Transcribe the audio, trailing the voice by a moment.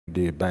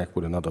did back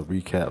with another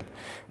recap.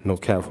 No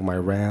cap for my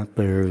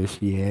rappers,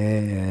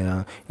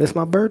 yeah. It's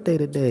my birthday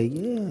today,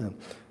 yeah.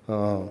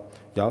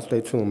 Y'all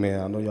stay tuned,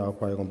 man. I know y'all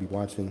probably gonna be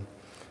watching,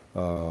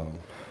 uh,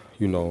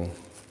 you know,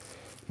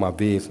 my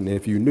vids. And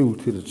if you're new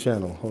to the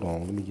channel, hold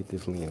on, let me get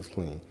this lens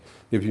clean.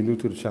 If you're new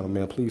to the channel,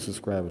 man, please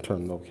subscribe and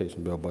turn the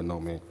notification bell button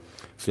on, man.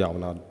 So y'all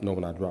know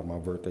when I drop my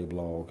birthday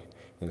vlog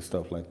and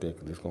stuff like that,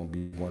 because it's going to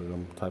be one of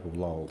them type of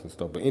vlogs and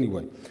stuff. But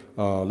anyway,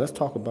 let's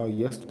talk about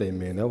yesterday,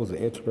 man. That was an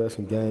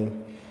interesting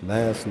game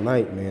last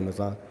night, man, as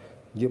I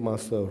get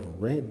myself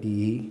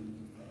ready.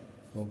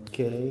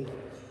 Okay.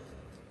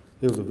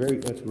 It was a very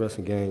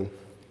interesting game.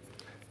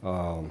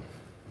 Wow,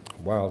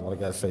 what I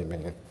got to say,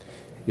 man.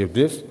 If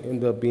this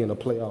ended up being a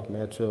playoff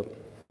matchup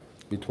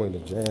between the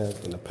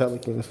Jazz and the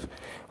Pelicans,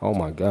 oh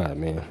my God,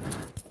 man.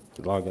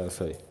 That's all I got to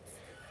say.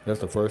 That's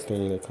the first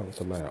thing that comes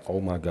to mind. Oh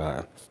my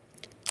God.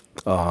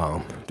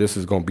 This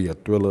is going to be a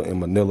thriller in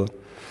Manila.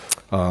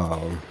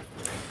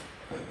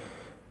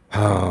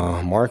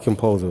 Mark can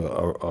pose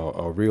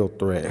a real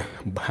threat.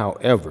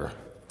 However,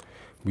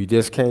 we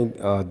just can't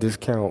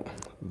discount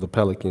the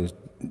Pelicans,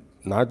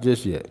 not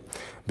just yet,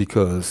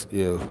 because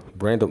if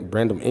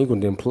Brandon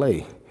Ingram didn't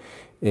play,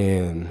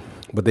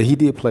 but he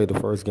did play the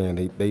first game.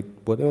 They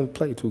only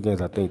played 2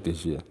 games, I think,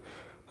 this year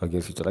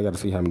against each other. I got to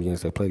see how many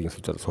games they played against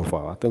each other so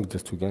far. I think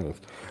just 2 games,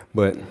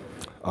 but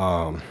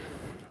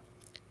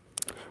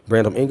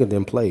Brandon Ingram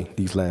didn't play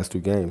these last 2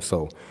 games,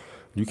 so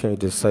you can't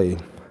just say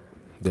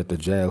that the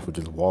Jazz would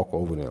just walk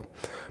over them,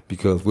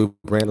 because with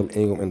Brandon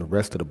Ingram and the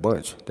rest of the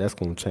bunch, that's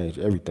going to change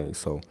everything.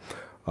 So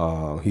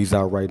he's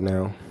out right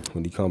now.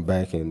 When he come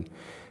back and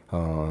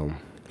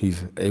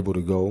he's able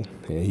to go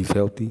and he's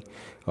healthy,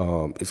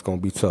 it's going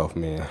to be tough,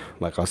 man.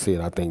 Like I said,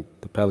 I think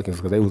the Pelicans,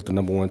 because they was the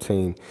 #1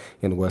 team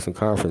in the Western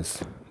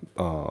Conference,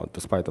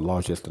 despite the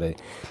loss yesterday.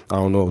 I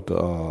don't know if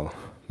the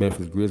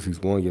Memphis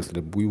Grizzlies won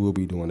yesterday, but we will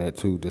be doing that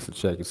too, just to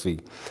check and see.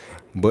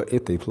 But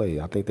if they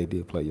play, I think they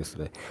did play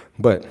yesterday.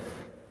 But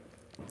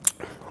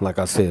like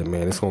I said,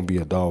 man, it's going to be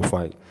a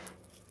dogfight.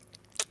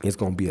 It's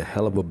going to be a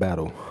hell of a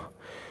battle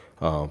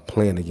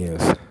playing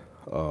against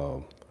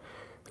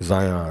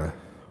Zion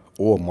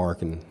or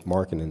marking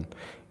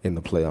in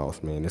the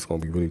playoffs, man. It's going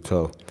to be really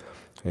tough.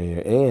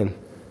 And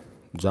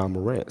John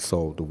Morant.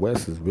 So the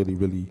West is really,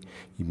 really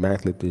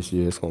immaculate this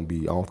year. It's going to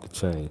be off the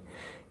chain.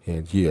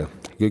 And yeah,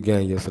 good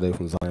game yesterday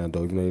from Zion,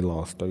 though. Even though he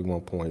lost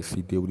 31 points,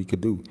 he did what he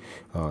could do.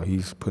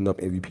 He's putting up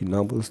MVP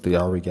numbers. They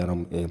already got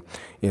him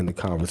in the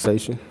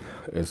conversation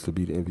as to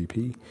be the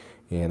MVP.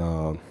 And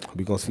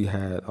we're going to see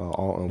how it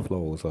all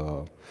unfolds,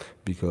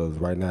 because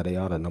right now they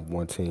are the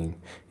 #1 team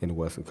in the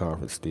Western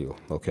Conference still,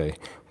 okay?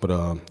 But,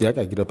 yeah, I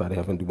got to get up out of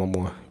here and do one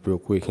more real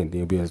quick, and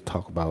then be able to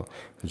talk about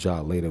the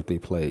job later if they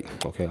played,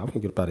 okay? I'm going to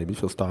get up out of here. Be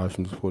sure to stars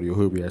from the support of your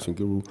hood reaction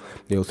guru,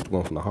 Nails to the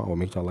one from the hall.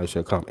 Make sure y'all like,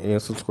 share, comment,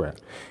 and subscribe.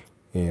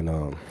 And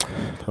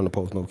turn the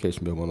post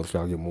notification bell on so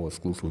y'all get more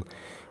exclusive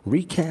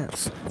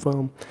recaps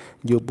from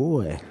your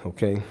boy,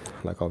 okay?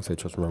 Like I always say,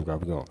 trust me, remember,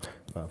 God, we gone.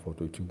 5, 4,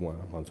 3, 2, 1.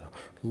 I'm on top.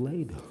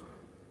 Later.